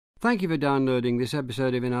Thank you for downloading this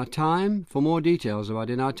episode of In Our Time. For more details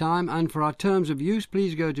about In Our Time and for our terms of use,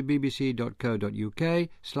 please go to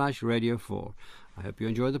bbc.co.uk/radio4. I hope you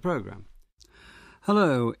enjoy the programme.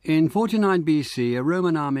 Hello. In 49 BC, a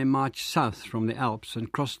Roman army marched south from the Alps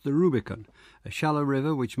and crossed the Rubicon, a shallow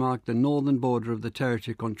river which marked the northern border of the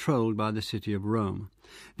territory controlled by the city of Rome.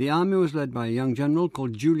 The army was led by a young general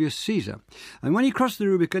called Julius Caesar, and when he crossed the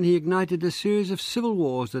Rubicon he ignited a series of civil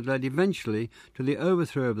wars that led eventually to the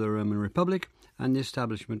overthrow of the Roman Republic and the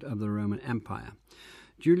establishment of the Roman Empire.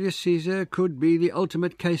 Julius Caesar could be the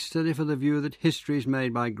ultimate case study for the view that history is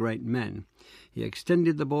made by great men. He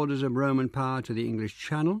extended the borders of Roman power to the English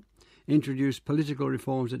Channel, introduced political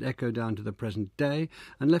reforms that echo down to the present day,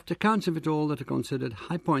 and left accounts of it all that are considered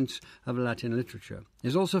high points of Latin literature. He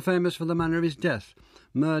is also famous for the manner of his death,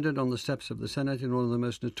 murdered on the steps of the Senate in one of the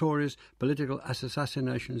most notorious political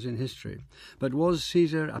assassinations in history. But was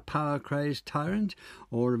Caesar a power-crazed tyrant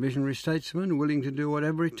or a visionary statesman willing to do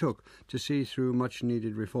whatever it took to see through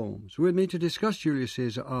much-needed reforms? With me to discuss Julius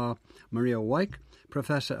Caesar are Maria Wyke,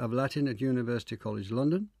 Professor of Latin at University College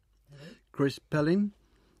London, Chris Pelling,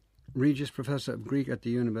 Regius Professor of Greek at the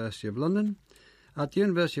University of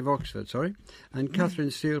Oxford, and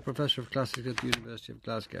Catherine Steele, Professor of Classics at the University of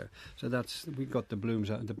Glasgow. So we got the boobs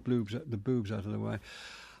out of the way.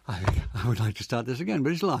 I would like to start this again,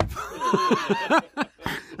 but it's live.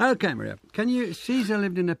 Okay, Maria, Caesar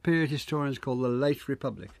lived in a period historians call the Late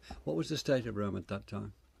Republic. What was the state of Rome at that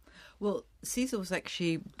time? Well, Caesar was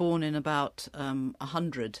actually born in about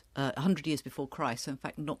 100 years before Christ, so in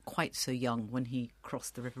fact not quite so young when he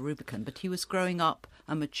crossed the River Rubicon, but he was growing up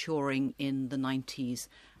and maturing in the 90s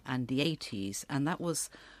and the 80s, and that was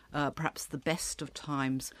perhaps the best of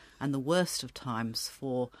times and the worst of times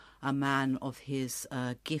for a man of his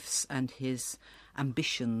gifts and his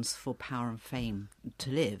ambitions for power and fame to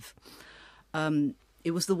live.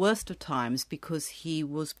 It was the worst of times because he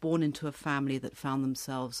was born into a family that found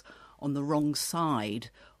themselves on the wrong side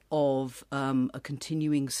of a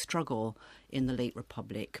continuing struggle in the late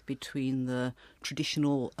Republic between the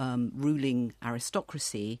traditional ruling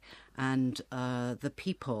aristocracy and the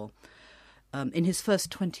people. In his first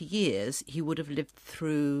 20 years, he would have lived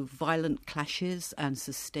through violent clashes and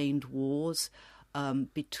sustained wars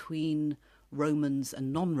between Romans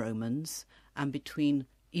and non-Romans, and even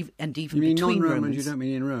between non-Romans, Romans. you don't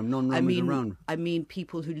mean in Rome. Non-Romans around. I mean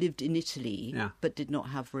people who lived in Italy but did not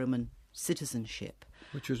have Roman citizenship.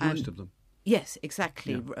 Which was most of them. Yes,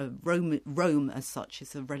 exactly. Yeah. Rome, as such,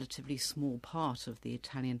 is a relatively small part of the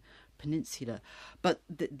Italian peninsula. But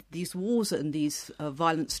these wars and these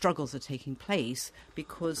violent struggles are taking place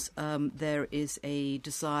because there is a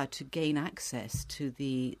desire to gain access to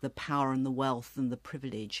the power and the wealth and the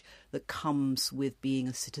privilege that comes with being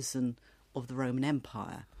a citizen of the Roman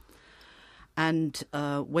Empire. And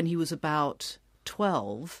when he was about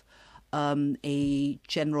 12, a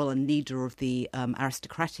general and leader of the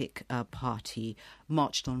aristocratic party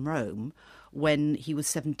marched on Rome. When he was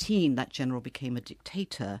 17, that general became a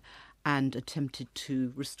dictator and attempted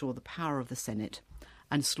to restore the power of the Senate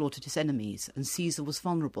and slaughtered his enemies. And Caesar was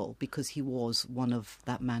vulnerable because he was one of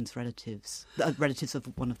that man's relatives of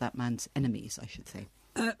one of that man's enemies, I should say.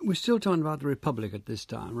 We're still talking about the Republic at this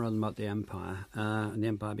time, rather than about the Empire. And the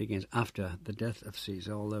Empire begins after the death of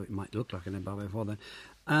Caesar, although it might look like an empire before then.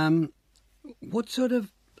 What sort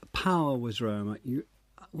of power was Rome?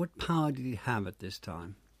 What power did he have at this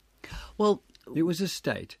time? Well, it was a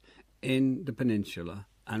state in the peninsula,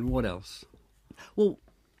 and what else? Well,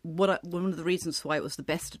 one of the reasons why it was the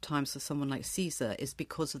best of times for someone like Caesar is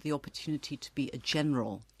because of the opportunity to be a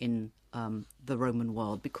general in the Roman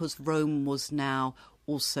world, because Rome was now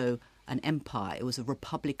also an empire. It was a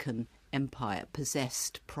republican empire,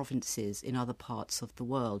 possessed provinces in other parts of the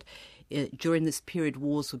world. During this period,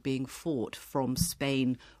 wars were being fought from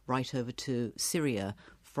Spain right over to Syria,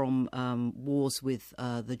 from wars with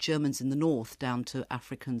the Germans in the north down to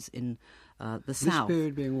Africans in the south. This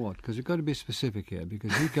period being what? Because you've got to be specific here,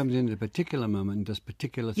 because he comes in at a particular moment and does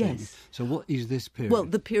particular things. Yes. So what is this period? Well,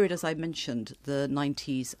 the period, as I mentioned, the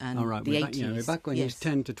 90s and the 80s. We're back when he's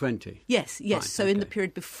 10 to 20. Yes. Right, so in the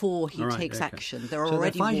period before he takes action, there are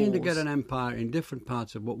already they're fighting wars. to get an empire in different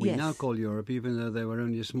parts of what we now call Europe, even though they were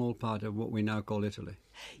only a small part of what we now call Italy.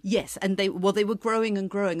 Yes, and they were growing,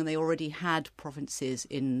 and they already had provinces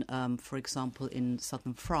in, for example, in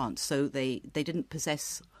southern France. So they didn't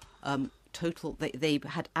possess they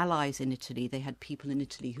had allies in Italy. They had people in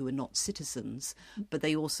Italy who were not citizens, but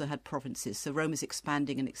they also had provinces. So Rome is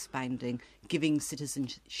expanding and expanding, giving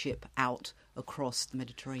citizenship out across the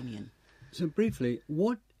Mediterranean. So briefly,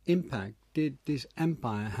 what impact did this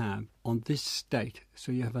empire have on this state?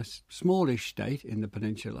 So you have a smallish state in the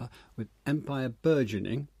peninsula with empire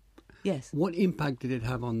burgeoning. Yes. What impact did it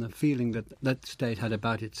have on the feeling that that state had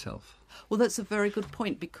about itself? Well, that's a very good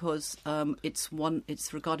point, because it's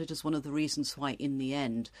regarded as one of the reasons why, in the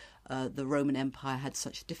end, the Roman Empire had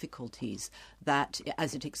such difficulties, that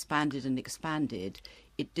as it expanded and expanded,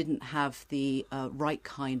 it didn't have the right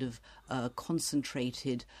kind of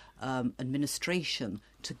concentrated administration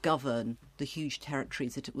to govern the huge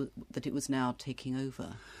territories that it was now taking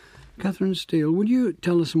over. Catherine Steele, would you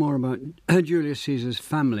tell us more about Julius Caesar's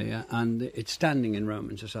family and its standing in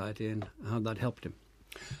Roman society and how that helped him?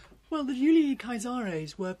 Well, the Julii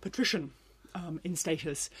Caesares were patrician in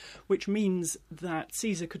status, which means that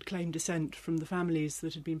Caesar could claim descent from the families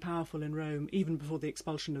that had been powerful in Rome even before the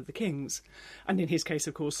expulsion of the kings. And in his case,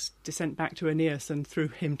 of course, descent back to Aeneas and through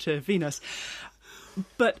him to Venus.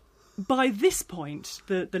 But by this point,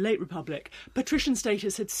 the late Republic, patrician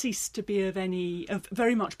status had ceased to be of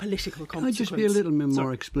very much political consequence. Can I just be a little bit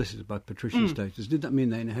more explicit about patrician status? Did that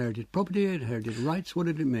mean they inherited property, inherited rights? What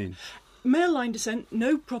did it mean? Male line descent,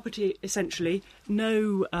 no property essentially,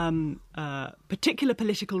 no particular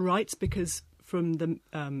political rights, because from the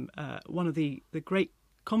one of the great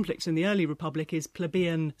conflicts in the early Republic is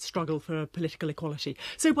plebeian struggle for political equality.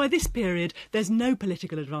 So by this period, there's no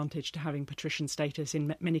political advantage to having patrician status.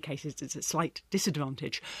 In many cases, it's a slight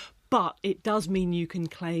disadvantage. But it does mean you can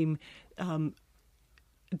claim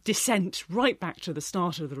descent right back to the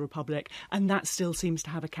start of the Republic, and that still seems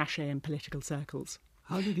to have a cachet in political circles.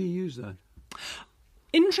 How did he use that?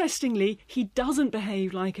 Interestingly, he doesn't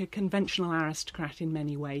behave like a conventional aristocrat in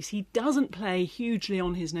many ways. He doesn't play hugely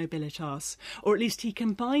on his nobilitas, or at least he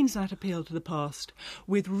combines that appeal to the past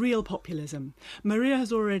with real populism. Maria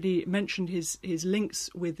has already mentioned his links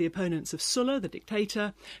with the opponents of Sulla, the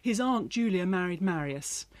dictator. His aunt Julia married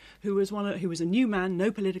Marius, who was a new man,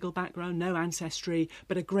 no political background, no ancestry,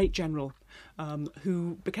 but a great general,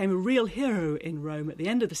 who became a real hero in Rome at the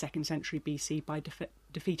end of the 2nd century BC by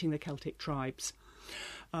defeating the Celtic tribes.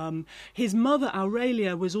 His mother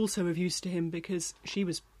Aurelia was also of use to him because she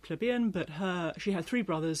was plebeian, but she had 3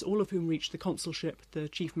 brothers, all of whom reached the consulship, the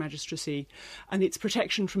chief magistracy, and it's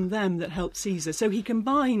protection from them that helped Caesar. So he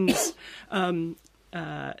combines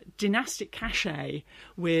dynastic cachet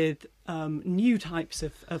with new types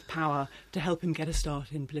of power to help him get a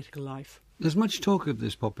start in political life. There's much talk of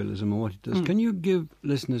this populism and what it does. Can you give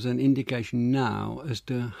listeners an indication now as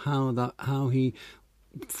to how he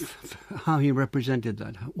represented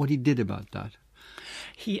that, what he did about that?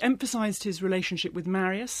 He emphasised his relationship with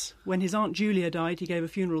Marius. When his aunt Julia died, he gave a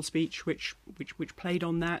funeral speech which played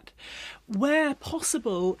on that. Where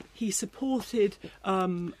possible, he supported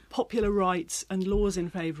popular rights and laws in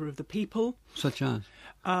favour of the people. Such as?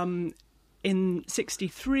 In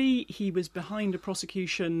 63, he was behind a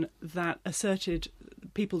prosecution that asserted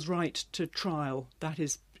people's right to trial, that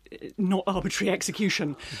is, not arbitrary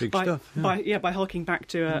execution, by harking back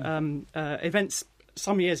to events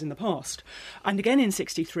some years in the past. And again in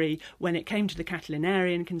 63, when it came to the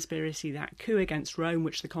Catilinarian conspiracy, that coup against Rome,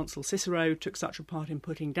 which the consul Cicero took such a part in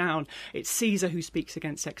putting down, it's Caesar who speaks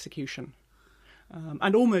against execution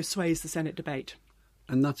and almost sways the Senate debate.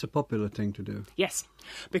 And that's a popular thing to do? Yes,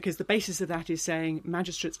 because the basis of that is saying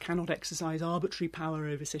magistrates cannot exercise arbitrary power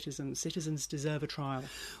over citizens. Citizens deserve a trial.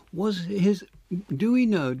 Do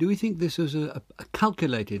we think this was a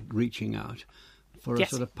calculated reaching out for a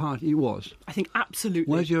sort of party? It was? I think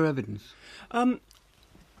absolutely. Where's your evidence?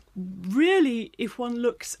 Really, if one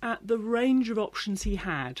looks at the range of options he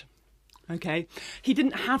had, okay, he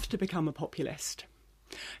didn't have to become a populist.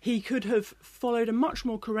 He could have followed a much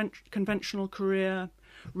more conventional career,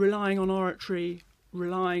 relying on oratory,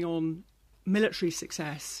 relying on military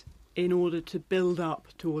success in order to build up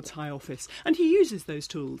towards high office. And he uses those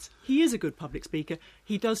tools. He is a good public speaker.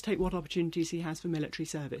 He does take what opportunities he has for military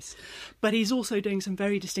service. But he's also doing some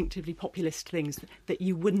very distinctively populist things that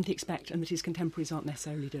you wouldn't expect and that his contemporaries aren't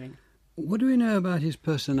necessarily doing. What do we know about his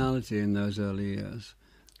personality in those early years?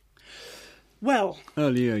 Well...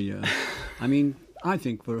 Earlier years. I mean... I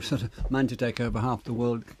think for a sort of man to take over half the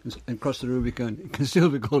world and cross the Rubicon, it can still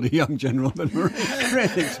be called a young general, but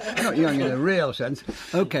really, not young in a real sense.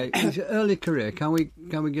 Okay, his early career, can we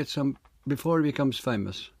get some, before he becomes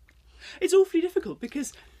famous? It's awfully difficult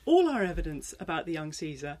because all our evidence about the young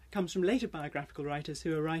Caesar comes from later biographical writers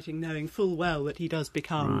who are writing knowing full well that he does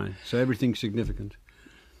become... Right, so everything's significant.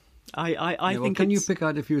 I think can you pick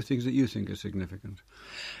out a few things that you think are significant?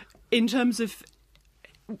 In terms of...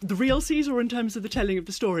 the real Caesar, or in terms of the telling of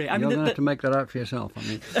the story? You're going to have to make that out for yourself. I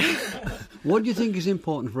mean, what do you think is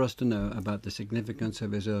important for us to know about the significance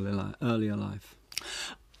of his earlier life?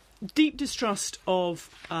 deep distrust of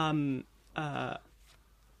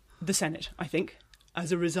the Senate, I think,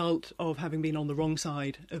 as a result of having been on the wrong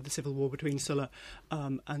side of the civil war between Sulla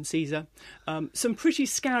and Caesar. Some pretty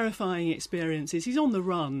scarifying experiences. He's on the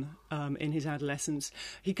run in his adolescence.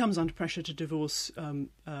 He comes under pressure to divorce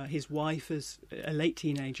his wife as a late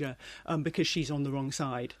teenager because she's on the wrong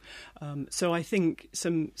side. So I think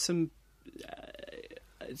some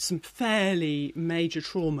fairly major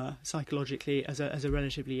trauma psychologically as a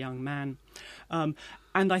relatively young man. And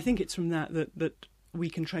I think it's from that we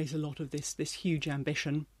can trace a lot of this huge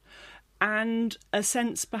ambition and a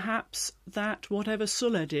sense perhaps that whatever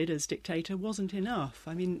Sulla did as dictator wasn't enough.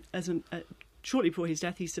 I mean, shortly before his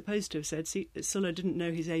death, he's supposed to have said Sulla didn't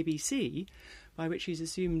know his ABC, by which he's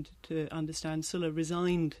assumed to understand Sulla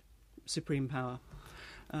resigned supreme power.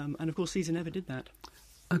 And of course, Caesar never did that.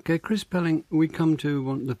 OK, Chris Pelling, we come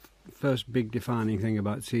to the first big defining thing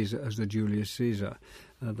about Caesar as the Julius Caesar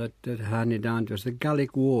that handed down to us, the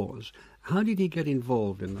Gallic Wars. How did he get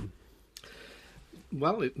involved in them?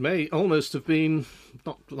 Well, it may almost have been,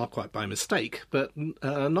 not quite by mistake, but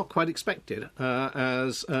not quite expected,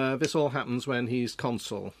 as this all happens when he's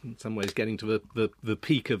consul, in some ways getting to the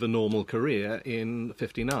peak of a normal career in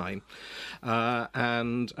 59.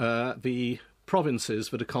 And the provinces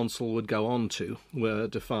that a consul would go on to were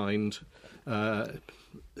defined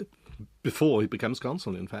before he becomes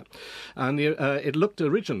consul, in fact. And it looked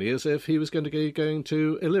originally as if he was going to be going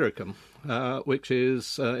to Illyricum, which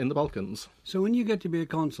is in the Balkans. So when you get to be a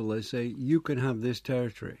consul, they say, you can have this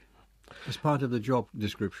territory as part of the job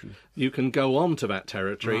description. You can go on to that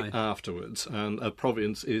territory Right. afterwards, and a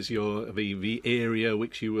province is the area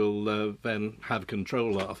which you will then have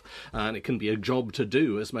control of, and it can be a job to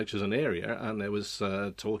do as much as an area. And there was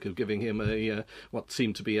talk of giving him what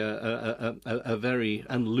seemed to be a very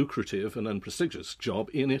unlucrative and unprestigious job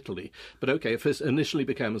in Italy. But okay, if this initially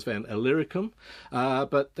becomes then Illyricum,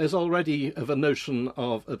 but there's already the notion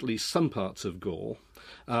of at least some parts of Gaul.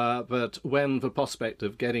 But when the prospect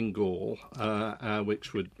of getting Gaul,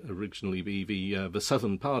 which would originally be the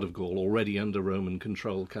southern part of Gaul, already under Roman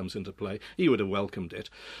control, comes into play, he would have welcomed it.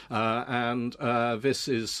 And this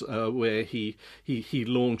is where he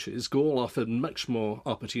launches. Gaul offered much more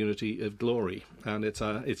opportunity of glory, and it's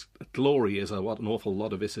glory is what an awful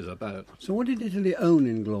lot of this is about. So what did Italy own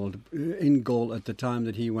in Gaul at the time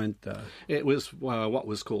that he went there? It was what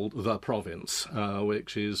was called the province,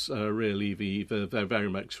 which is really the very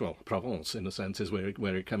much, well, Provence in a sense is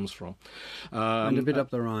where it comes from, And a bit up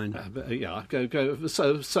the Rhine.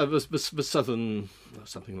 So the southern,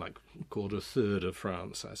 something like quarter, a third of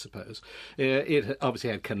France, I suppose. It obviously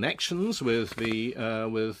had connections with the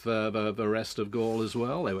rest of Gaul as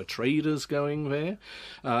well. There were traders going there.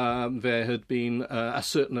 There had been a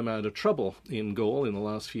certain amount of trouble in Gaul in the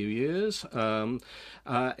last few years.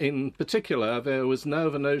 In particular, there was now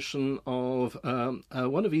the notion of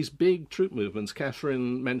one of these big troop movements.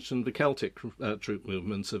 Catherine mentioned the Celtic troop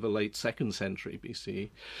movements of the late 2nd century BC.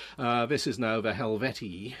 This is now the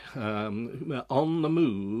Helvetii, on the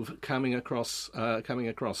move, coming across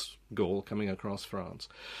Gaul, coming across France.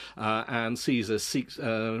 And Caesar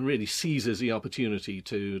really seizes the opportunity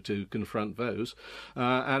to confront those.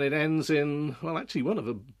 And it ends in, well, actually one of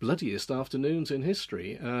the bloodiest afternoons in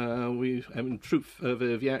history.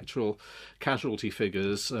 The actual casualty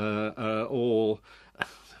figures are all...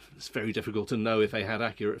 It's very difficult to know if they had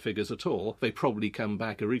accurate figures at all. They probably come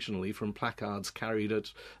back originally from placards carried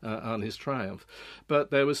on his triumph.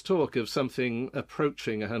 But there was talk of something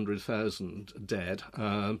approaching 100,000 dead,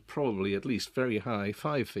 probably at least very high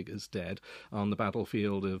 5 figures dead on the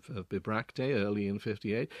battlefield of Bibracte early in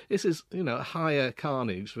 58. This is, higher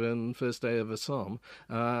carnage than First Day of the Somme.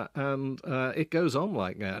 And it goes on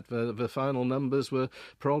like that. The final numbers were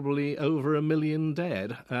probably over 1 million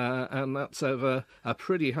dead. And that's over a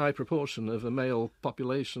pretty high proportion of the male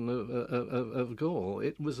population of Gaul.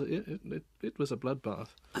 It was a bloodbath.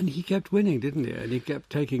 And he kept winning, didn't he? And he kept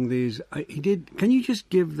taking these... He did. Can you just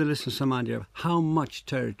give the listener some idea of how much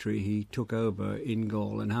territory he took over in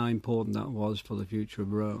Gaul and how important that was for the future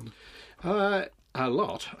of Rome? A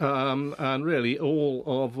lot, and really all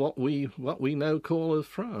of what we now call of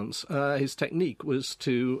France. His technique was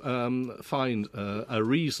to find a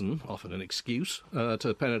reason, often an excuse,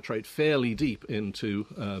 to penetrate fairly deep into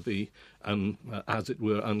the as it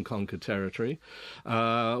were, unconquered territory,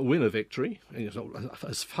 win a victory,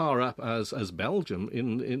 as far up as Belgium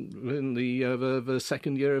in the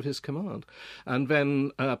second year of his command, and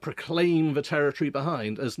then proclaim the territory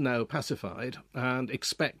behind as now pacified, and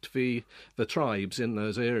expect the tribes in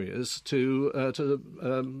those areas to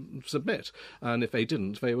submit. And if they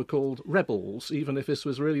didn't, they were called rebels, even if this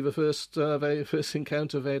was really the first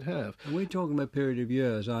encounter they'd have. And we're talking about a period of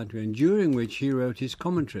years, aren't we? And during which he wrote his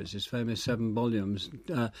commentaries, his famous 7 volumes,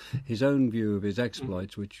 his own view of his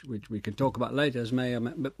exploits, which we can talk about later, as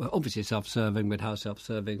but obviously self-serving, but how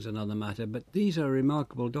self-serving is another matter. But these are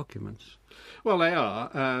remarkable documents. Well, they are,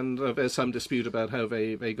 and there's some dispute about how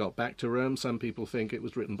they got back to Rome. Some people think it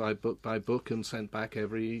was written by book and sent back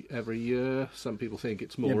every year. Some people think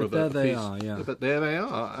it's more of a piece. But there they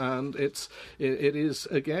are, and it is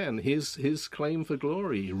again his claim for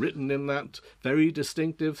glory, written in that very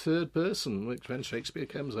distinctive third person, which when Shakespeare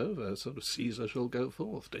comes over, sort of Caesar shall go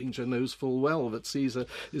forth. Danger knows full well that Caesar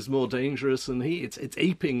is more dangerous than he. It's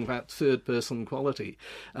aping that third person quality,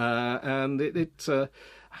 and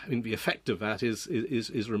I mean, the effect of that is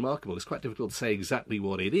remarkable. It's quite difficult to say exactly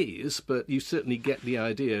what it is, but you certainly get the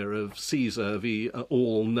idea of Caesar, the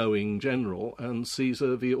all-knowing general, and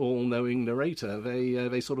Caesar, the all-knowing narrator.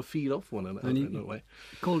 They sort of feed off one another in a way.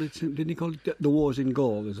 Didn't he call it The Wars in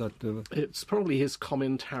Gaul? Is that It's probably his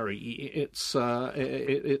commentary. It's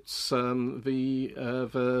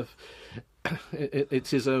it's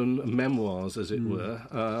his own memoirs, as it were,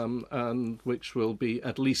 and which will be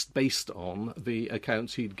at least based on the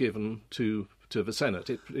accounts he'd given to the Senate.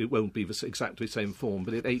 It won't be exactly the same form,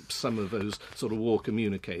 but it apes some of those sort of war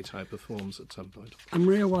communique type of forms at some point. And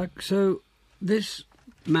Maria Wyke, so this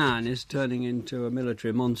man is turning into a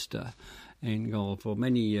military monster in Gaul for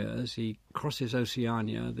many years. He crosses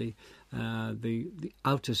Oceania, the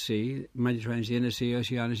outer sea, Mediterranean, the inner sea,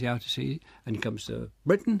 Oceania is the outer sea, and comes to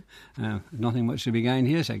Britain. Nothing much to be gained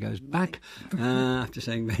here, so he goes back after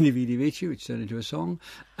saying Veni Vidi Vici, which turned into a song.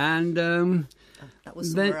 And that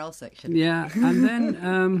was somewhere else, actually. Yeah, and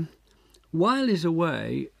then while he's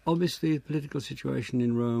away, obviously the political situation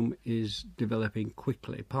in Rome is developing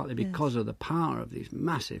quickly, partly because of the power of these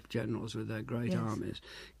massive generals with their great armies.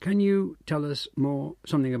 Can you tell us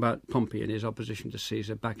something about Pompey and his opposition to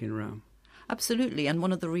Caesar back in Rome? Absolutely, and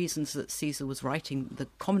one of the reasons that Caesar was writing the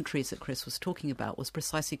commentaries that Chris was talking about was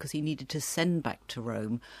precisely because he needed to send back to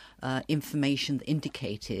Rome information that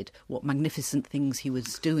indicated what magnificent things he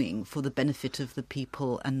was doing for the benefit of the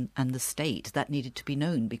people and the state. That needed to be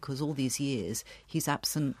known because all these years he's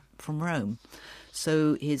absent from Rome.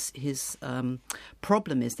 So his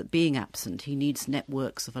problem is that being absent, he needs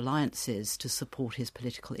networks of alliances to support his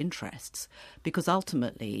political interests, because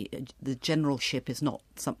ultimately the generalship is not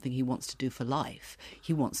something he wants to do for life.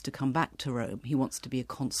 He wants to come back to Rome. He wants to be a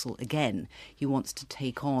consul again. He wants to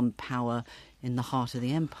take on power in the heart of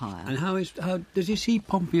the empire. And how does he see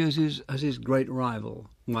Pompey as his great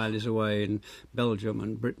rival while he's away in Belgium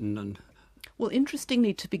and Britain and... Well,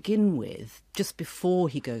 interestingly, to begin with, just before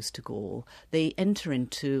he goes to Gaul, they enter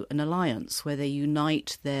into an alliance where they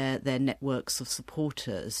unite their networks of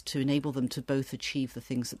supporters to enable them to both achieve the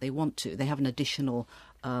things that they want to. They have an additional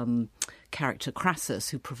character, Crassus,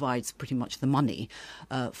 who provides pretty much the money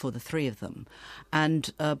for the three of them.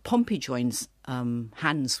 And Pompey joins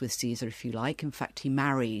hands with Caesar, if you like. In fact, he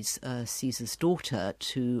marries Caesar's daughter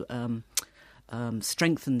to...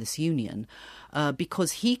 strengthen this union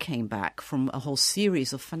because he came back from a whole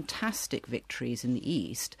series of fantastic victories in the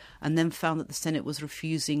East and then found that the Senate was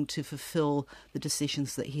refusing to fulfill the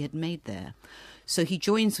decisions that he had made there. So he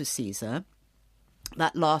joins with Caesar.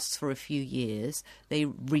 That lasts for a few years. They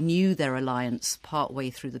renew their alliance partway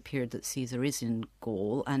through the period that Caesar is in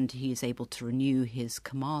Gaul, and he is able to renew his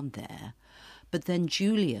command there. But then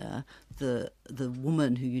Julia, the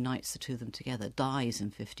woman who unites the two of them together, dies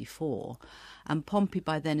in 54. And Pompey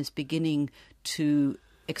by then is beginning to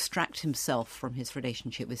extract himself from his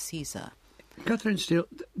relationship with Caesar. Catherine Steele,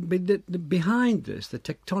 behind this, the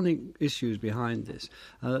tectonic issues behind this,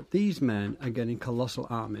 these men are getting colossal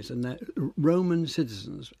armies, and they're Roman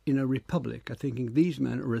citizens in a republic are thinking these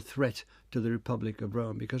men are a threat to the Republic of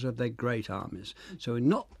Rome because of their great armies. So we're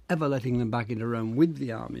not ever letting them back into Rome with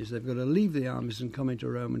the armies. They've got to leave the armies and come into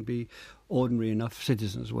Rome and be ordinary enough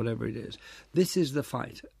citizens, whatever it is. This is the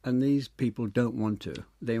fight, and these people don't want to.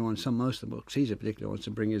 They want most of them, Caesar particularly wants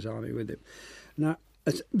to bring his army with him. Now,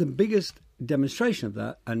 the biggest demonstration of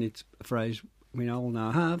that, and it's a phrase we all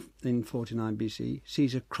now have, in 49 BC,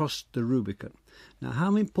 Caesar crossed the Rubicon. Now,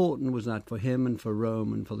 how important was that for him and for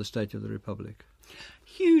Rome and for the state of the Republic?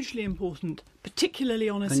 hugely important, particularly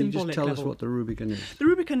on a Can you symbolic just tell level. us what the Rubicon is? The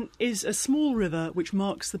Rubicon is a small river which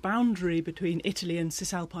marks the boundary between Italy and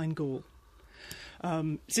Cisalpine Gaul.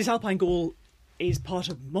 Cisalpine Gaul is part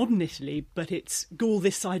of modern Italy, but it's Gaul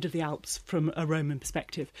this side of the Alps from a Roman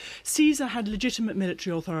perspective. Caesar had legitimate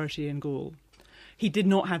military authority in Gaul. He did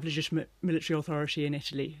not have legitimate military authority in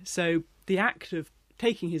Italy. So the act of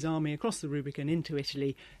taking his army across the Rubicon into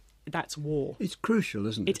Italy, that's war. It's crucial,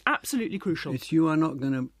 isn't it? It's absolutely crucial. You are not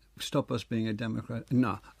going to stop us being a democrat.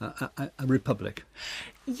 No, a republic.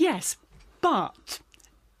 Yes, but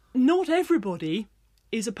not everybody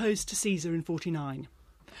is opposed to Caesar in 49.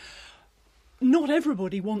 Not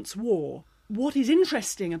everybody wants war. What is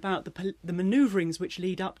interesting about the manoeuvrings which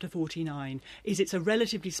lead up to 49 is it's a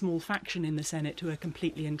relatively small faction in the Senate who are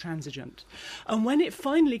completely intransigent. And when it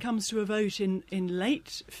finally comes to a vote in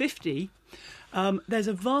late 50, there's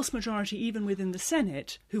a vast majority even within the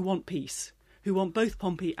Senate who want peace, who want both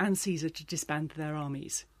Pompey and Caesar to disband their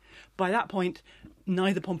armies. By that point,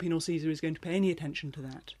 neither Pompey nor Caesar is going to pay any attention to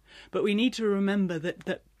that. But we need to remember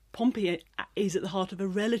that Pompey is at the heart of a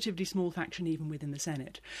relatively small faction even within the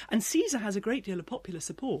Senate. And Caesar has a great deal of popular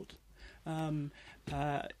support in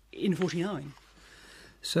 49.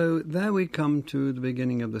 So there we come to the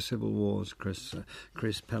beginning of the Civil Wars, Chris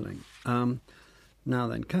Pelling. Now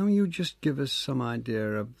then, can you just give us some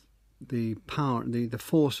idea of the power, the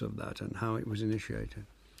force of that and how it was initiated?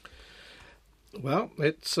 Well,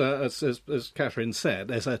 it's as Catherine said,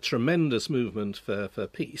 there's a tremendous movement for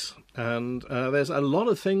peace, and there's a lot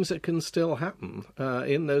of things that can still happen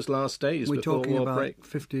in those last days. We're before talking war about break.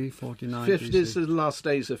 50, 49 50 BC. is the last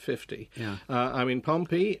days of 50. Yeah. I mean,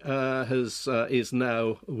 Pompey is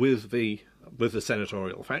now with the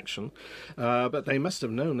senatorial faction, but they must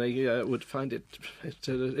have known they would find it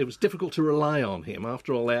was difficult to rely on him.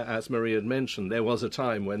 After all, as Maria had mentioned, there was a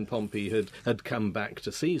time when Pompey had come back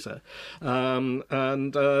to Caesar, and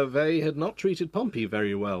they had not treated Pompey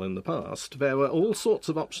very well in the past. There were all sorts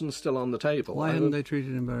of options still on the table. Why hadn't they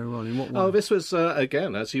treated him very well? In what way? Oh, this was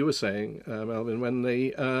again, as you were saying, Melvyn, when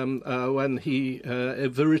the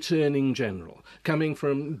returning general, coming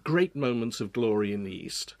from great moments of glory in the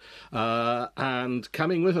East, and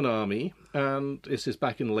coming with an army, and this is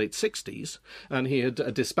back in the late 60s, and he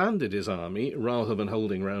had disbanded his army rather than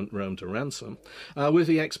holding Rome to ransom, with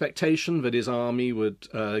the expectation that his army would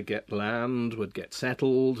get land, would get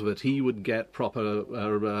settled, that he would get proper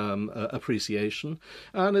appreciation,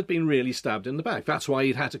 and had been really stabbed in the back. That's why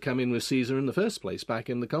he'd had to come in with Caesar in the first place, back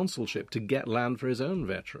in the consulship, to get land for his own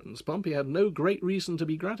veterans. Pompey had no great reason to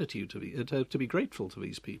be grateful to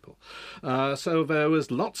these people. So there was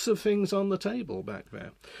lots of things on the table back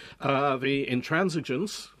there. The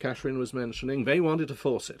intransigence Catherine was mentioning, they wanted to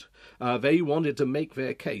force it. They wanted to make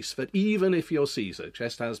their case that even if you're Caesar,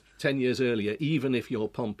 just as 10 years earlier, even if you're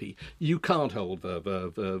Pompey, you can't hold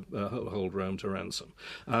hold Rome to ransom.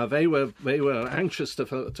 They were anxious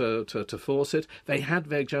to force it. They had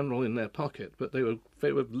their general in their pocket, but they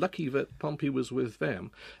were lucky that Pompey was with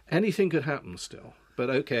them. Anything could happen still. But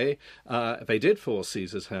okay, they did force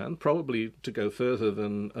Caesar's hand, probably to go further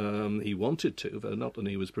than he wanted to, though not than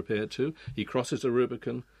he was prepared to. He crosses the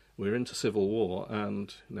Rubicon. We're into civil war,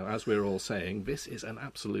 and as we're all saying, this is an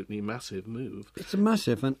absolutely massive move. It's a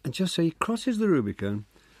massive, and just say he crosses the Rubicon,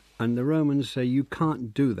 and the Romans say you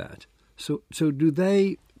can't do that. So do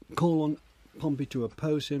they call on Pompey to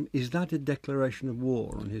oppose him? Is that a declaration of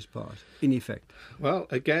war on his part, in effect? Well,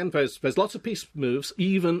 again, there's lots of peace moves,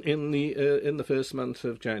 even in the first month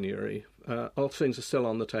of January. All things are still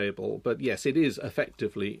on the table, but yes, it is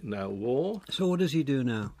effectively now war. So what does he do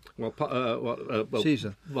now? Well,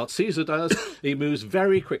 Caesar. What Caesar does, he moves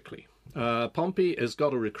very quickly. Pompey has got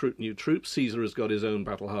to recruit new troops. Caesar has got his own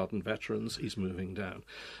battle-hardened veterans. He's moving down.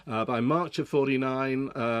 By March of 49,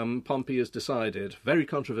 Pompey has decided, very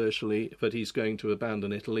controversially, that he's going to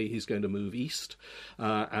abandon Italy. He's going to move east.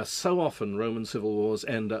 As so often, Roman civil wars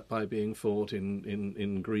end up by being fought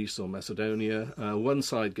in Greece or Macedonia. One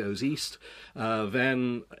side goes east.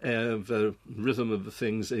 Then the rhythm of the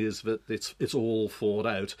things is that it's all fought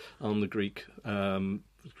out on the Greek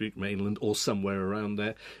mainland or somewhere around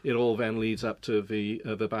there. It all then leads up to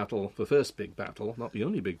the battle, the first big battle, not the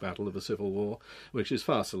only big battle of the Civil War, which is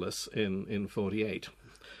Pharsalus in 48.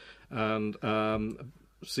 And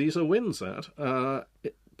Caesar wins that.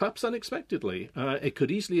 Perhaps unexpectedly. It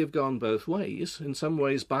could easily have gone both ways. In some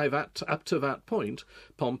ways, up to that point,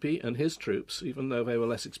 Pompey and his troops, even though they were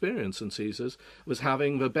less experienced than Caesar's, was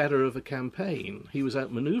having the better of the campaign. He was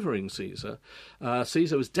outmanoeuvring Caesar.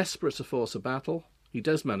 Caesar was desperate to force a battle. He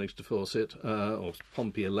does manage to force it, or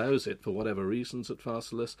Pompey allows it for whatever reasons at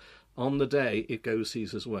Pharsalus. On the day, it goes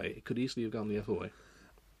Caesar's way. It could easily have gone the other way.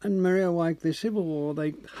 And Maria Wyke, the Civil War,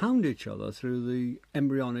 they hound each other through the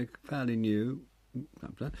embryonic, fairly new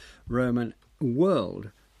Roman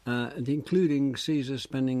world, including Caesar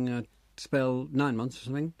spending a spell, 9 months or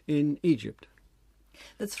something, in Egypt.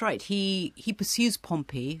 That's right. He pursues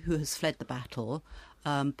Pompey, who has fled the battle.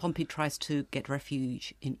 Pompey tries to get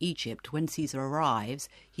refuge in Egypt. When Caesar arrives,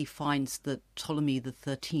 he finds that Ptolemy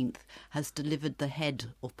XIII has delivered the head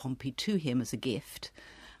of Pompey to him as a gift,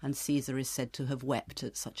 and Caesar is said to have wept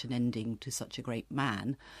at such an ending to such a great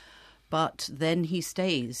man. But then he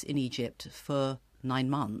stays in Egypt for 9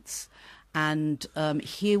 months. And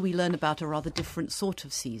here we learn about a rather different sort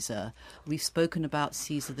of Caesar. We've spoken about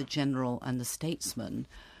Caesar the general and the statesman,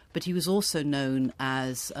 but he was also known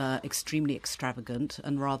as extremely extravagant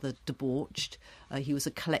and rather debauched. He was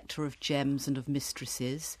a collector of gems and of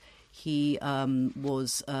mistresses. He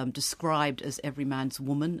was described as every man's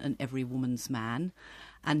woman and every woman's man.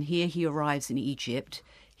 And here he arrives in Egypt.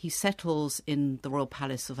 He settles in the royal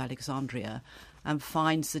palace of Alexandria and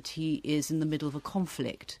finds that he is in the middle of a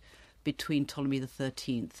conflict between Ptolemy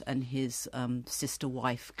XIII and his sister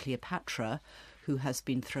wife Cleopatra, who has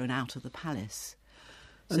been thrown out of the palace.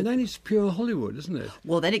 And then it's pure Hollywood, isn't it?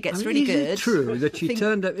 Well, then it gets really good. Is it true that she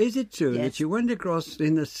turned up? Is it true Yes. that she went across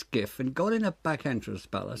in a skiff and got in a back entrance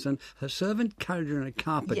palace, and her servant carried her in a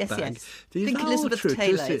carpet Yes, bag? yes. Is Think that all Elizabeth true?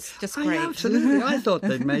 Taylor. It's just great. Absolutely. I thought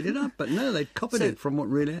they'd made it up, but no, they'd copied So- it from what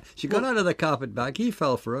really. She got out of the carpet bag. He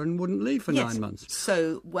fell for her and wouldn't leave for Yes. 9 months.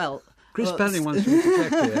 So, well... Chris Pelling wants me to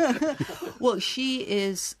check here. Well, she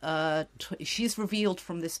is. She's revealed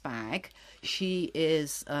from this bag. She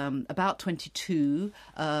is about 22,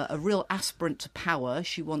 a real aspirant to power.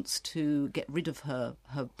 She wants to get rid of her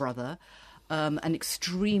brother, and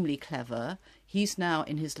extremely clever. He's now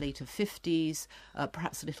in his later 50s,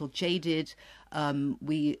 perhaps a little jaded.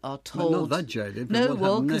 We are told... Well, not that jaded. but No, what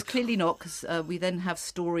well, happened because next? clearly not, because we then have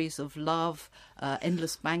stories of love,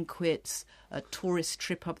 endless banquets, a tourist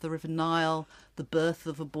trip up the River Nile, the birth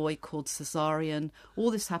of a boy called Caesarion.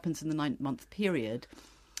 All this happens in the 9-month period.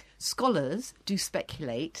 Scholars do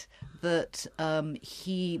speculate that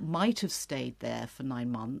he might have stayed there for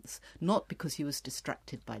 9 months, not because he was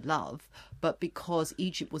distracted by love, but because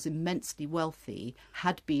Egypt was immensely wealthy,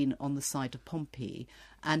 had been on the side of Pompey,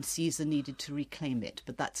 and Caesar needed to reclaim it.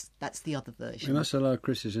 But that's the other We version. must allow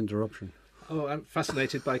Chris's interruption. Oh, I'm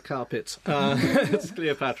fascinated by carpet. It's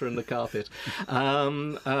Cleopatra and the carpet.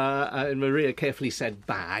 And Maria carefully said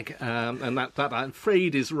bag, and that I'm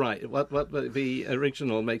afraid is right. What the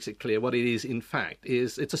original makes it clear. What it is, in fact,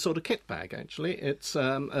 is it's a sort of kit bag. Actually, it's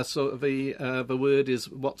a sort of the word is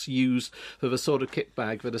what's used for the sort of kit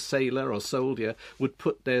bag that a sailor or soldier would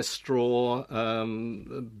put their straw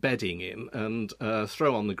bedding in and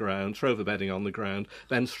throw on the ground, throw the bedding on the ground,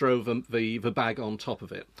 then throw the bag on top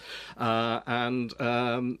of it.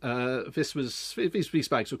 These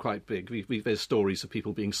bags were quite big. There's stories of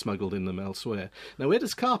people being smuggled in them elsewhere. Now, where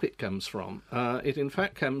does carpet comes from? It in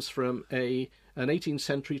fact comes from an 18th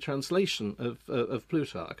century translation of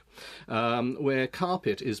Plutarch, where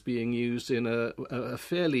carpet is being used in a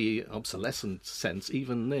fairly obsolescent sense,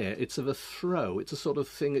 even there. It's of a throw. It's a sort of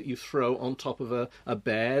thing that you throw on top of a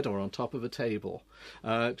bed or on top of a table,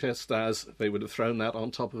 just as they would have thrown that on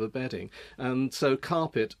top of a bedding. And so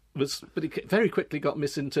carpet but it very quickly got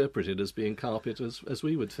misinterpreted as being carpet as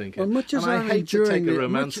we would think it. Well, much as and I I'm hate to enjoying take a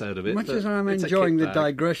romance out of it. much but as I'm it's a enjoying the kit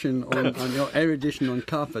bag. digression on your erudition on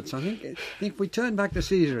carpets, I think if we turn back to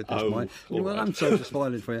Caesar at this point, all well, right. I'm sorry to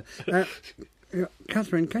spoil it for you.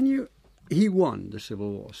 Catherine, he won the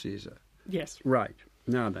Civil War, Caesar. Yes. Right.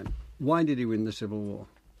 Now then, why did he win the Civil War?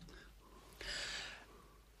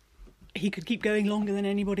 He could keep going longer than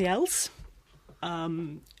anybody else.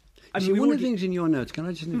 See, one of the things in your notes, can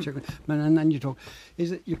I just check, and then you talk,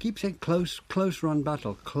 is that you keep saying close run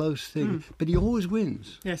battle, close thing, but he always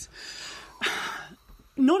wins. Yes.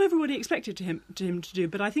 Not everybody expected him to do,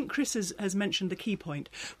 but I think Chris has mentioned the key point,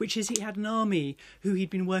 which is he had an army who he'd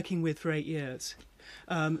been working with for 8 years.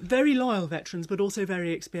 Very loyal veterans, but also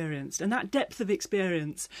very experienced. And that depth of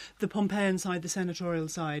experience, the Pompeian side, the senatorial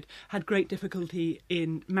side, had great difficulty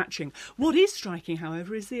in matching. What is striking,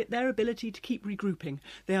 however, is their ability to keep regrouping.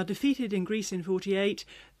 They are defeated in Greece in 48.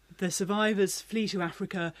 The survivors flee to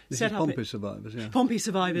Africa. Pompey survivors, yeah. Pompey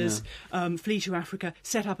survivors flee to Africa,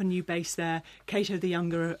 set up a new base there. Cato the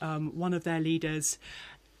Younger, one of their leaders.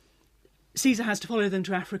 Caesar has to follow them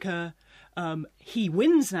to Africa. He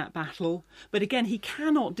wins that battle, but again, he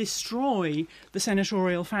cannot destroy the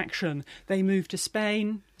senatorial faction. They move to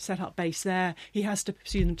Spain, set up base there. He has to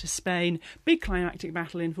pursue them to Spain. Big climactic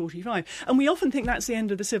battle in 45. And we often think that's the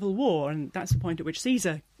end of the Civil War, and that's the point at which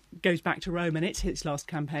Caesar goes back to Rome and it's his last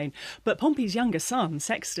campaign. But Pompey's younger son,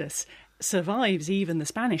 Sextus, survives even the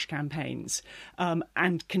Spanish campaigns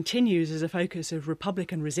and continues as a focus of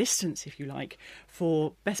republican resistance, if you like,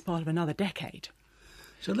 for best part of another decade.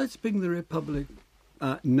 So let's bring the republic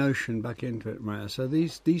notion back into it, Maria. So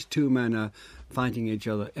these two men are fighting each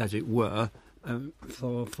other, as it were,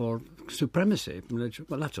 for supremacy.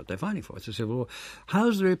 Well, that's what they're fighting for. It's a civil war.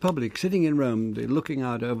 How's the republic sitting in Rome, looking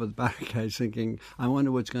out over the barricades, thinking, I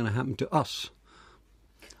wonder what's going to happen to us?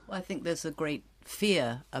 Well, I think there's a great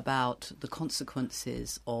fear about the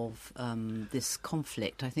consequences of this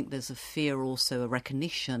conflict. I think there's a fear, also a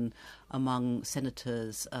recognition among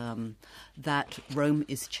senators that Rome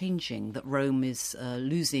is changing, that Rome is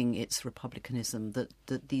losing its republicanism,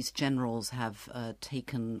 that these generals have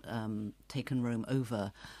taken Rome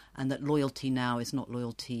over, and that loyalty now is not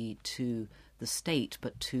loyalty to the state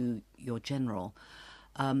but to your general.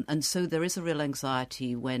 And so there is a real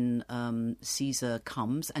anxiety when Caesar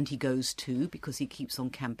comes, and he goes too, because he keeps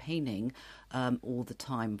on campaigning all the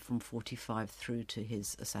time from 45 through to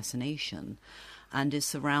his assassination, and is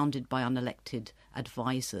surrounded by unelected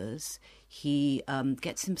advisors. He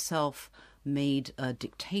gets himself made a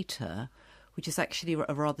dictator, which is actually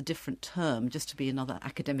a rather different term, just to be another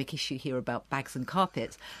academic issue here about bags and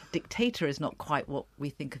carpets. Dictator is not quite what we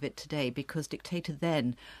think of it today, because dictator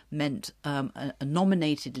then meant a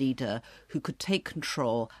nominated leader who could take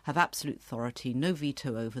control, have absolute authority, no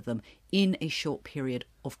veto over them in a short period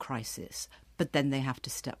of crisis. But then they have to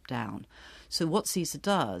step down. So what Caesar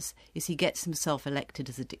does is he gets himself elected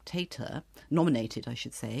as a dictator, nominated, I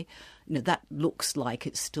should say. That looks like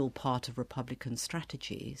it's still part of Republican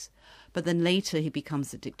strategies. But then later he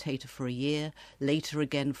becomes a dictator for a year, later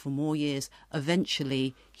again for more years.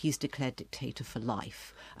 Eventually he's declared dictator for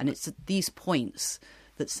life. And it's at these points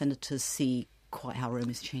that senators see quite how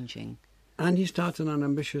Rome is changing. And he starts an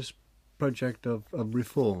ambitious project of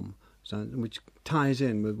reform, which ties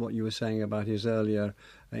in with what you were saying about his earlier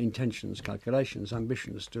intentions, calculations,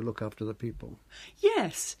 ambitions to look after the people.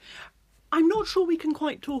 Yes. I'm not sure we can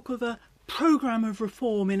quite talk of a programme of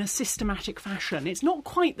reform in a systematic fashion. It's not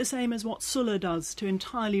quite the same as what Sulla does to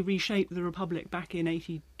entirely reshape the Republic back in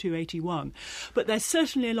 82-81, but there's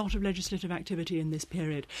certainly a lot of legislative activity in this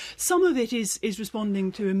period. Some of it is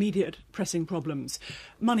responding to immediate pressing problems: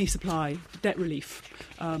 money supply, debt relief,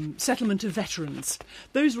 settlement of veterans.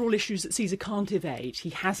 Those are all issues that Caesar can't evade.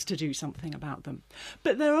 He has to do something about them.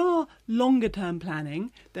 But there are longer-term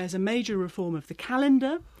planning. There's a major reform of the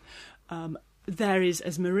calendar. There is,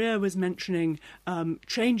 as Maria was mentioning,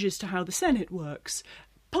 changes to how the Senate works.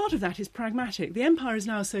 Part of that is pragmatic. The empire is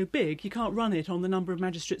now so big, you can't run it on the number of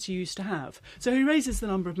magistrates you used to have. So he raises the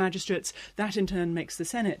number of magistrates. That in turn makes the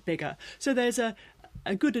Senate bigger. So there's a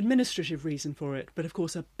good administrative reason for it. But of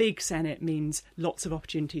course, a big Senate means lots of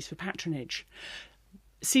opportunities for patronage.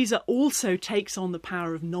 Caesar also takes on the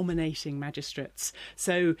power of nominating magistrates.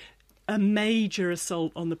 So a major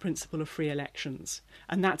assault on the principle of free elections.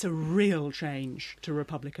 And that's a real change to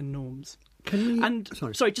Republican norms.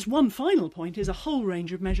 Just one final point is a whole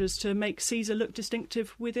range of measures to make Caesar look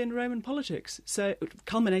distinctive within Roman politics, so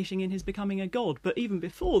culminating in his becoming a god. But even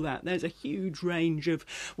before that, there's a huge range of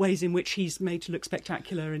ways in which he's made to look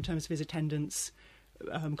spectacular in terms of his attendance,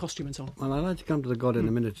 costume and so on. Well, I'd like to come to the god in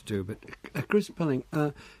a minute or two, but Chris Pelling,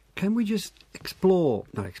 can we just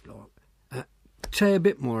say a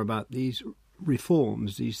bit more about these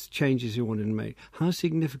reforms, these changes you wanted to make? How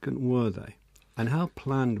significant were they, and how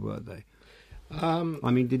planned were they?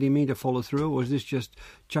 Did he mean to follow through, or was this just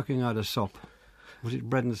chucking out a sop? Was it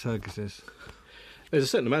bread and circuses? There's a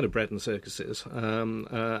certain amount of bread and circuses,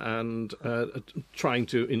 and trying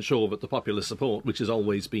to ensure that the popular support, which has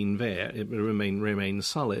always been there, it remains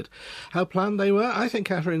solid. How planned they were? I think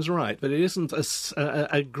Catherine's right, but it isn't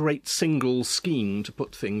a great single scheme to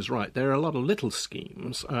put things right. There are a lot of little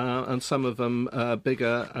schemes, and some of them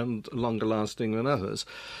bigger and longer lasting than others.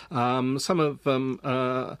 Some of them,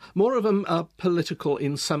 more of them, are political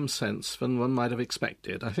in some sense than one might have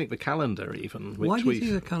expected. I think the calendar, even. Why do you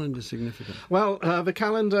think the calendar significant? Well, the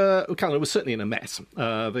calendar was certainly in a mess.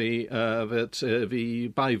 By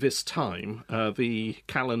this time, the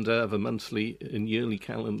calendar, the monthly and yearly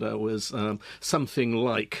calendar, was something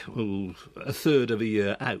like a third of a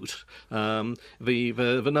year out.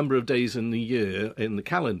 The number of days in the year in the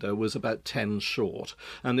calendar was about 10 short,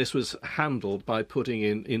 and this was handled by putting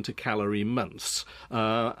in intercalary months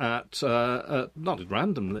not at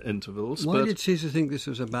random intervals. Why did Caesar think this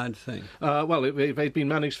was a bad thing? They'd been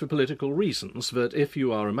managed for political reasons. That that if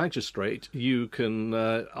you are a magistrate, you can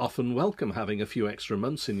often welcome having a few extra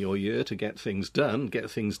months in your year to get things done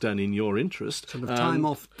in your interest. Sort of time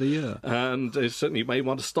off the year. And certainly you may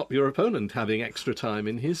want to stop your opponent having extra time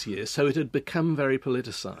in his year. So it had become very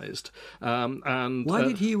politicised. Why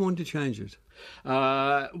did he want to change it?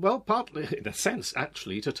 Well, partly, in a sense,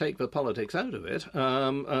 actually, to take the politics out of it,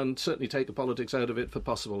 and certainly take the politics out of it for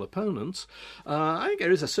possible opponents. I think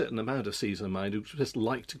there is a certain amount of Caesar mind who just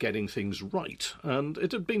liked getting things right. And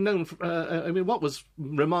it had been known, what was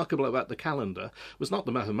remarkable about the calendar was not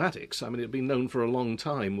the mathematics. I mean, it had been known for a long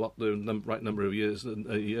time what the right number of years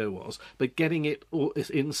a year was, but getting it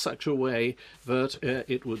in such a way that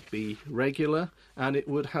it would be regular and it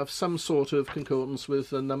would have some sort of concordance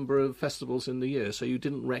with a number of festivals in the year, so you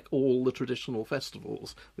didn't wreck all the traditional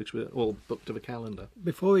festivals, which were all booked to the calendar.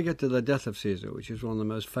 Before we get to the death of Caesar, which is one of the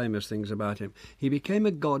most famous things about him, he became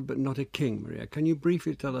a god but not a king, Maria. Can you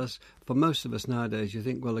briefly tell us, for most of us nowadays, you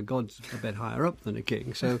think, well, a god's a bit higher up than a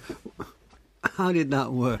king, so how did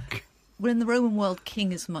that work? Well, in the Roman world,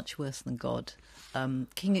 king is much worse than god.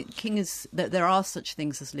 King is there are such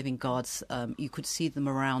things as living gods. You could see them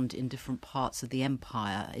around in different parts of the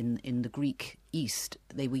empire. In the Greek East,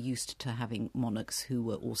 they were used to having monarchs who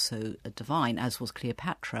were also divine, as was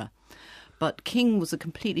Cleopatra. But king was a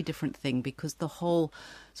completely different thing, because the whole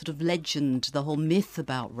sort of legend, the whole myth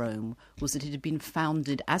about Rome was that it had been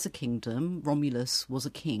founded as a kingdom. Romulus was a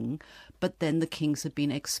king, but then the kings had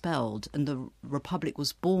been expelled, and the republic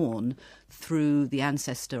was born through the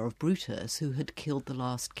ancestor of Brutus, who had killed the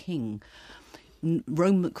last king.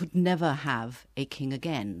 Rome could never have a king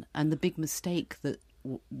again, and the big mistake that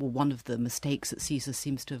one of the mistakes that Caesar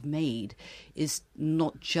seems to have made is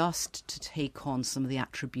not just to take on some of the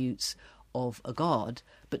attributes of a god,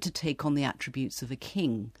 but to take on the attributes of a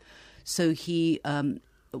king. So he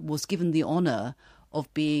was given the honour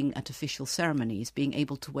of being at official ceremonies, being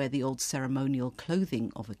able to wear the old ceremonial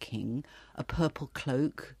clothing of a king, a purple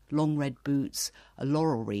cloak, long red boots, a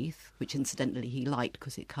laurel wreath, which incidentally he liked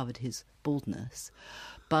because it covered his baldness.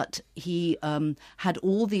 But he had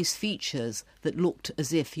all these features that looked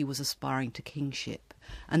as if he was aspiring to kingship.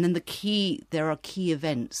 And then there are key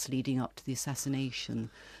events leading up to the assassination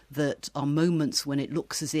that are moments when it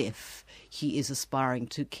looks as if he is aspiring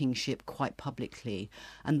to kingship quite publicly.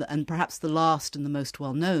 And perhaps the last and the most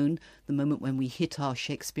well-known, the moment when we hit our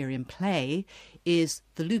Shakespearean play, is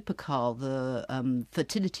the Lupercal, the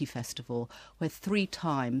fertility festival, where 3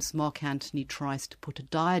 times Mark Antony tries to put a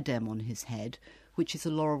diadem on his head, which is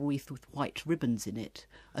a laurel wreath with white ribbons in it,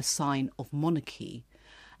 a sign of monarchy.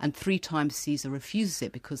 And 3 times Caesar refuses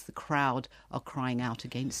it because the crowd are crying out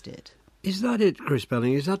against it. Is that it, Chris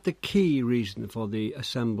Pelling? Is that the key reason for the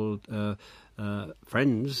assembled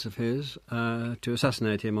friends of his to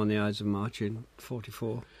assassinate him on the Ides of March in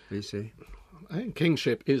 44 BC? I think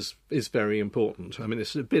kingship is very important. I mean,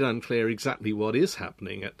 it's a bit unclear exactly what is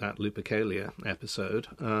happening at that Lupercalia episode.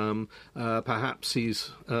 Perhaps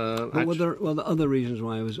he's... Were there other reasons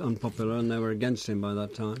why he was unpopular and they were against him by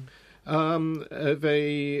that time?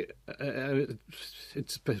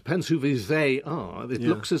 It depends who these they are. It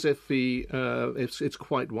looks as if it's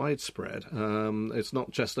quite widespread. It's not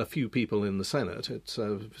just a few people in the Senate. It's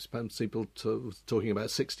people talking about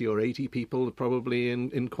 60 or 80 people, probably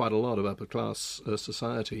in quite a lot of upper class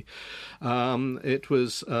society. It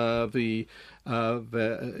was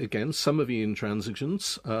again, some of the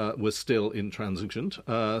intransigents were still intransigent.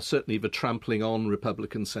 Certainly the trampling on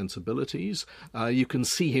Republican sensibilities. You can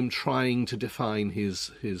see him trying to define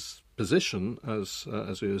his position, as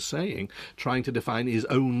we were saying, trying to define his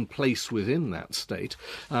own place within that state,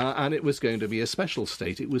 and it was going to be a special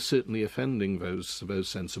state. It was certainly offending those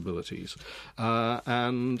sensibilities,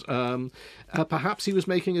 and perhaps he was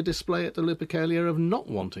making a display at the Lupercalia of not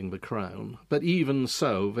wanting the crown. But even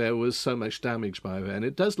so, there was so much damage by then.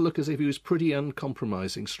 It does look as if he was pretty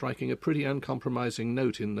uncompromising, striking a pretty uncompromising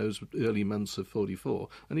note in those early months of 44,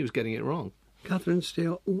 and he was getting it wrong. Catherine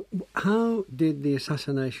Steele, how did the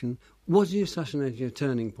assassination... Was the assassination a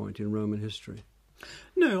turning point in Roman history?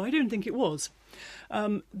 No, I don't think it was.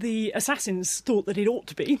 The assassins thought that it ought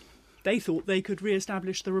to be. They thought they could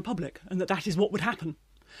re-establish the Republic and that is what would happen.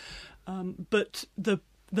 But the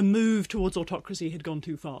move towards autocracy had gone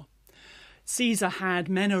too far. Caesar had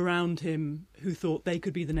men around him who thought they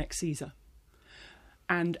could be the next Caesar.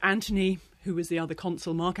 And Antony, who was the other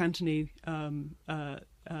consul, Mark Antony, one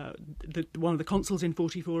of the consuls in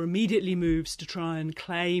 44, immediately moves to try and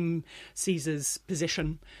claim Caesar's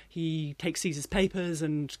position. He takes Caesar's papers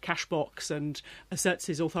and cash box and asserts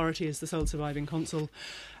his authority as the sole surviving consul.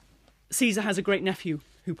 Caesar has a great nephew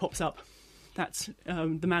who pops up That's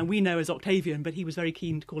the man we know as Octavian, but he was very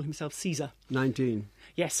keen to call himself Caesar. 19.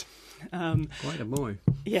 Yes. Quite a boy.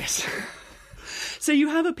 Yes. So you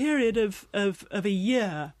have a period of a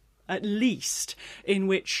year, at least, in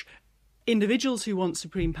which individuals who want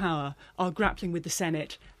supreme power are grappling with the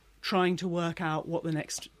Senate, trying to work out what the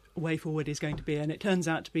next way forward is going to be, and it turns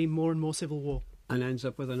out to be more and more civil war. And ends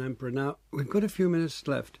up with an emperor. Now, we've got a few minutes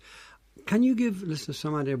left. Can you give listeners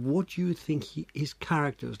some idea of what you think his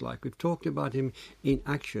character is like? We've talked about him in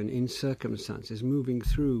action, in circumstances, moving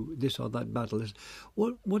through this or that battle.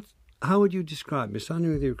 How would you describe him?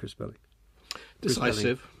 Starting with you, Chris Pelling.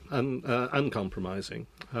 Decisive and uncompromising,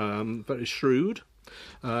 very shrewd.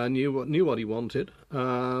 Knew what he wanted,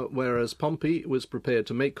 whereas Pompey was prepared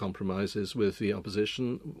to make compromises with the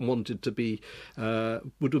opposition, wanted to be,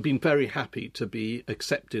 would have been very happy to be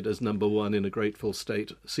accepted as number one in a grateful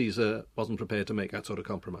state. Caesar wasn't prepared to make that sort of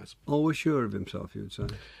compromise. Always sure of himself, you would say?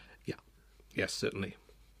 Yeah. Yes, certainly.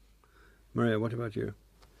 Maria, what about you?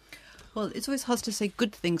 Well, it's always hard to say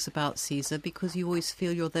good things about Caesar because you always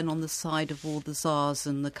feel you're then on the side of all the Tsars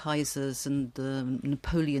and the Kaisers and the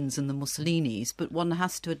Napoleons and the Mussolinis, but one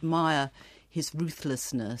has to admire his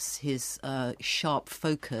ruthlessness, his sharp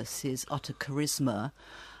focus, his utter charisma,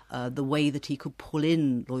 the way that he could pull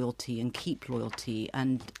in loyalty and keep loyalty,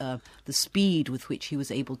 and the speed with which he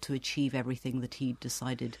was able to achieve everything that he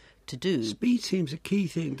decided to do. Speed seems a key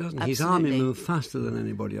thing, doesn't it? Absolutely. His army moved faster than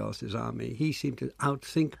anybody else's army. He seemed to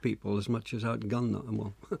outthink people as much as outgun them,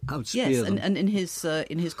 well, outspear them. Yes, and in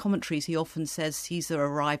his commentaries he often says Caesar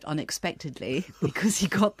arrived unexpectedly because he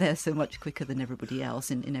got there so much quicker than everybody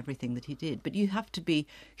else in everything that he did. But you have to be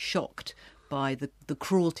shocked by the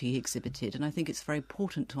cruelty he exhibited, and I think it's very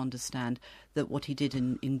important to understand that what he did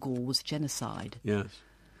in Gaul was genocide. Yes,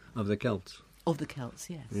 of the Celts. Of the Celts,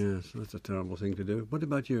 yes. Yes, that's a terrible thing to do. What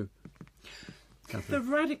about you, Catherine?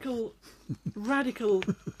 The radical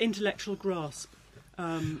intellectual grasp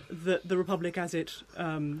that the Republic as it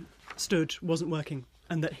stood wasn't working,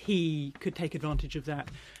 and that he could take advantage of that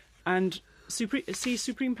and seize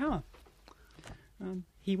supreme power.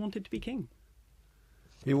 He wanted to be king.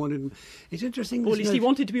 He wanted. It's interesting. Or at least he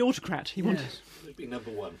wanted to be autocrat. He wanted to be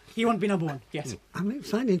number one. He wanted to be number one. Yes. I'm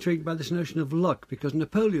slightly intrigued by this notion of luck because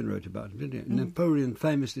Napoleon wrote about it, didn't he? Napoleon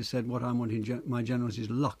famously said, "What I want in my generals is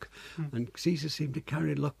luck," and Caesar seemed to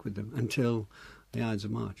carry luck with them until the Ides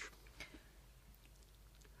of March.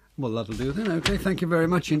 Well, that'll do then. Okay, thank you very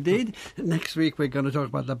much indeed. Next week we're going to talk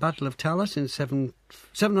about the Battle of Talas in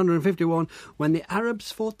 751, when the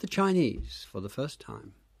Arabs fought the Chinese for the first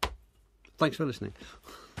time. Thanks for listening.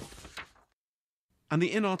 And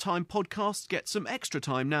the In Our Time podcast gets some extra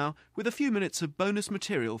time now with a few minutes of bonus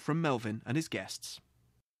material from Melvyn and his guests.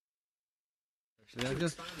 I think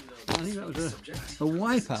that was a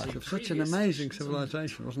wipeout of such an amazing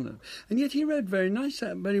civilization, wasn't it? And yet he wrote very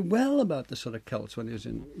well about the sort of Celts when he was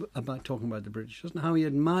about talking about the British, wasn't it? How he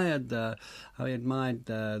admired the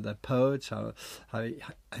poets, how he,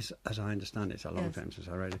 as I understand it, it's a long time since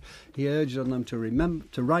I read it. He urged on them to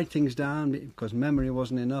write things down because memory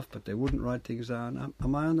wasn't enough, but they wouldn't write things down.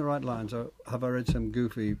 Am I on the right lines, or have I read some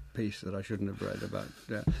goofy piece that I shouldn't have read about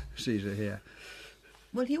Caesar here?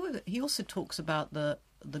 Well, he also talks about the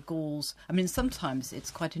Gauls. I mean, sometimes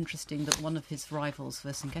it's quite interesting that one of his rivals,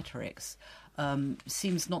 Vercingetorix,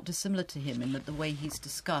 seems not dissimilar to him in that the way he's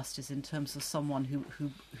discussed is in terms of someone who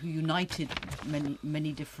united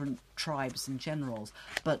many different tribes and generals,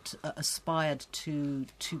 but aspired to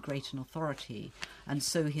too great an authority, and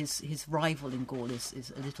so his rival in Gaul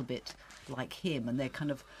is a little bit like him, and they're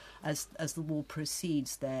kind of, as the war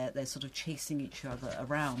proceeds, they're sort of chasing each other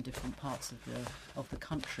around different parts of the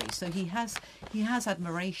country. So he has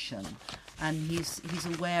admiration, and he's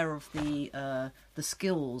aware of the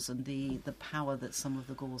skills and the power that some of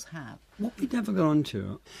the Gauls have. What we never got on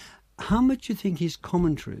to, how much do you think his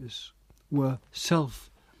commentaries were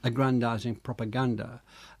self-aggrandizing propaganda,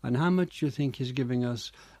 and how much do you think he's giving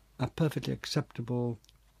us a perfectly acceptable,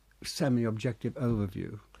 semi-objective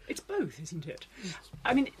overview? It's both, isn't it?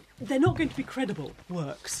 I mean, they're not going to be credible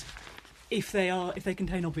works if they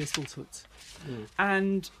contain obvious falsehoods.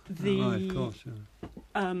 And the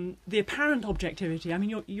apparent objectivity. I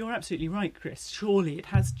mean, you're absolutely right, Chris. Surely it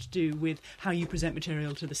has to do with how you present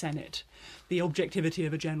material to the Senate, the objectivity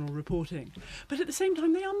of a general reporting. But at the same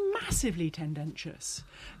time, they are massively tendentious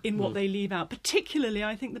in what they leave out. Particularly,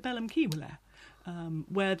 I think, the Bellum Kewale.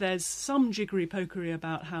 Where there's some jiggery-pokery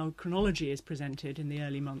about how chronology is presented in the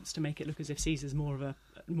early months to make it look as if Caesar's more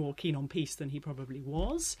keen on peace than he probably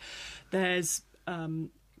was. There's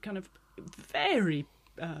kind of very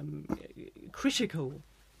critical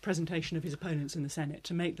presentation of his opponents in the Senate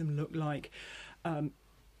to make them look like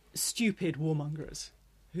stupid warmongers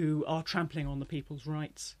who are trampling on the people's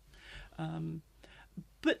rights.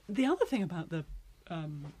 But the other thing about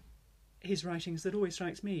his writings that always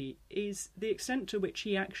strikes me is the extent to which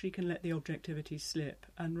he actually can let the objectivity slip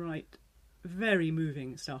and write very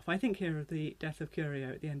moving stuff. I think here of the death of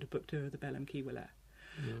Curio at the end of Book 2 of the Bellum Civilis.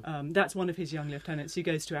 Yeah. That's one of his young lieutenants who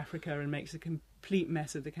goes to Africa and makes a complete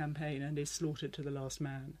mess of the campaign and is slaughtered to the last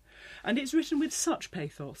man. And it's written with such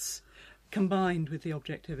pathos, combined with the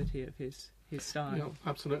objectivity of his style. Yeah,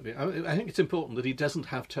 absolutely. I think it's important that he doesn't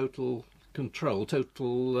have total control,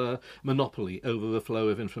 total monopoly over the flow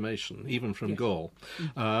of information, even from Gaul.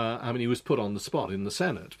 I mean, he was put on the spot in the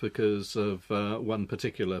Senate because of one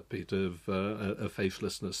particular bit of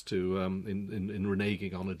faithlessness to in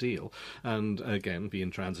reneging on a deal. And again, the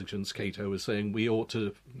intransigence, Cato was saying we ought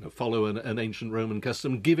to follow an ancient Roman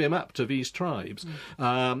custom, give him up to these tribes.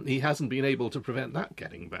 He hasn't been able to prevent that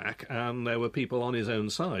getting back, and there were people on his own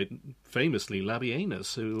side, famously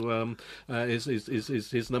Labienus, who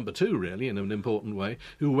is his number two, really, in an important way,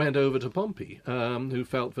 who went over to Pompey, who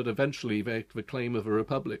felt that eventually the claim of a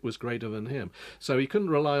republic was greater than him. So he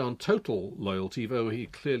couldn't rely on total loyalty, though he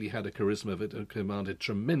clearly had a charisma that commanded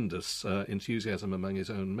tremendous enthusiasm among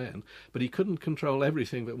his own men, but he couldn't control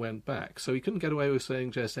everything that went back. So he couldn't get away with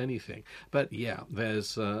saying just anything. But yeah,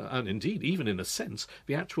 there's, and indeed, even in a sense,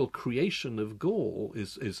 the actual creation of Gaul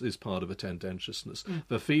is part of a tendentiousness.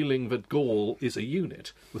 The feeling that Gaul is a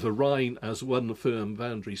unit, with the Rhine as one firm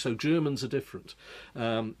boundary. So Germans are different.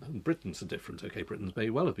 Britons are different. Okay, Britons may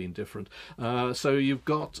well have been different. So you've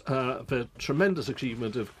got the tremendous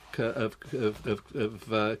achievement of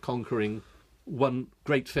conquering one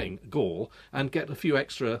great thing, Gaul, and get a few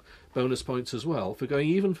extra bonus points as well for going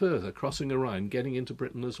even further, crossing the Rhine, getting into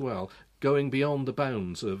Britain as well, going beyond the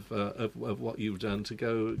bounds of what you've done to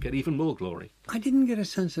go get even more glory. I didn't get a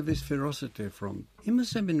sense of his ferocity from... He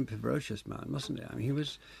must have been a ferocious man, mustn't he? I mean, he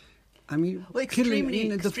was... well,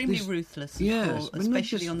 extremely ruthless, yes,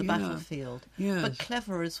 especially on the battlefield. Yes. But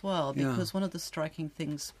clever as well, because one of the striking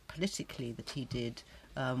things politically that he did...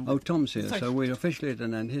 Tom's here, so we're officially at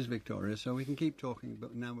an end. He's victorious, so we can keep talking,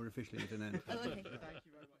 but now we're officially at an end.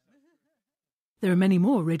 There are many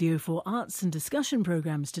more Radio 4 arts and discussion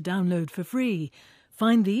programmes to download for free.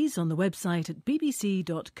 Find these on the website at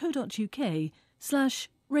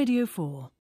bbc.co.uk/Radio 4.